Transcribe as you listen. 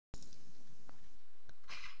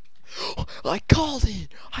I called it!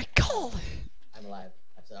 I called it! I'm alive.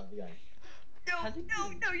 I've set up the gun.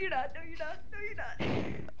 No, you're not. No, you're not. No, you're not.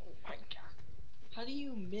 Oh my god. How do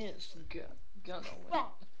you miss gun away?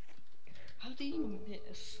 Well, How do you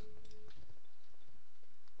miss?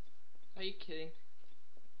 Are you kidding?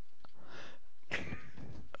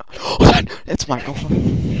 Oh, it's Michael.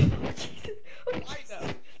 Jesus. Oh, Line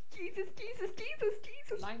up.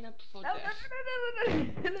 Jesus. Line up for No. death.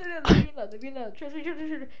 Leave me alone. Trust me.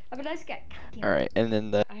 I'm a nice guy. Alright, and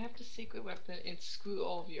then the... I have the secret weapon and screw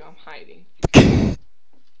all of you, I'm hiding.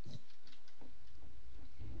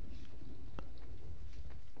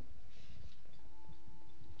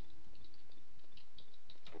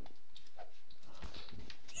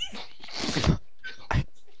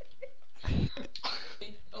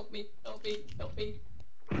 Help me.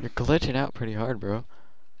 You're glitching out pretty hard, bro.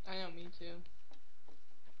 I know, me too.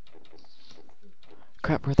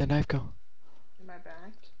 Crap, where'd the knife go? In my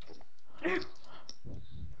back.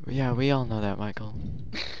 Yeah, we all know that, Michael.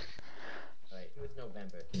 Alright, it was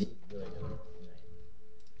November. Really nice.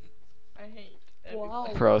 I hate Wow.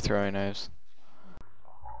 everybody. Pro throwing knives.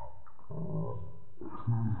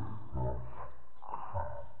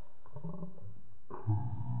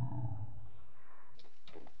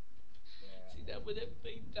 See that when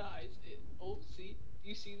everybody dies, oh, see?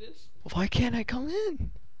 You see this? Why can't I come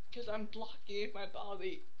in? Because I'm blocking my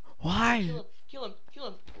body. Why? Kill him.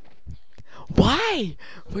 Why?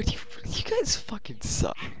 What you guys fucking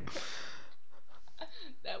suck.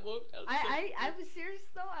 That won't. I was serious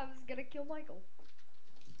though. I was gonna kill Michael.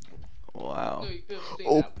 Wow. No, you could've stayed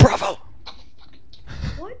Oh, that way. bravo!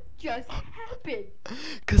 What just happened?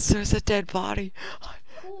 Cause there's a dead body.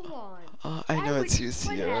 Hold on. I know it's you, What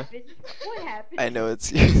Sierra. happened? What happened? I know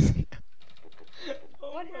it's you.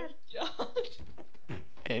 Oh What my happened? god.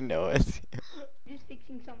 I know it's you. Just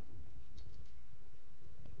fixing something.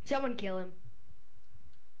 Someone kill him.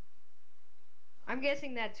 I'm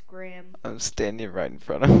guessing that's Graham. I'm standing right in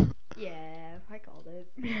front of him. Yeah, I called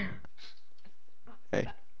it. Hey.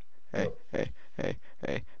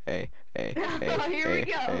 Hey. Here we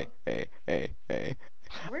go. Hey.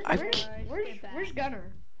 Where's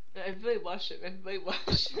Gunner? Everybody watch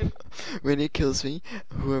him. When he kills me,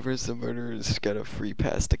 whoever's the murderer has got a free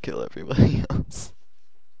pass to kill everybody else.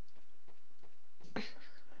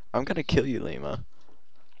 I'm gonna kill you, Lima.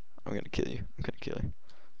 I'm gonna kill you.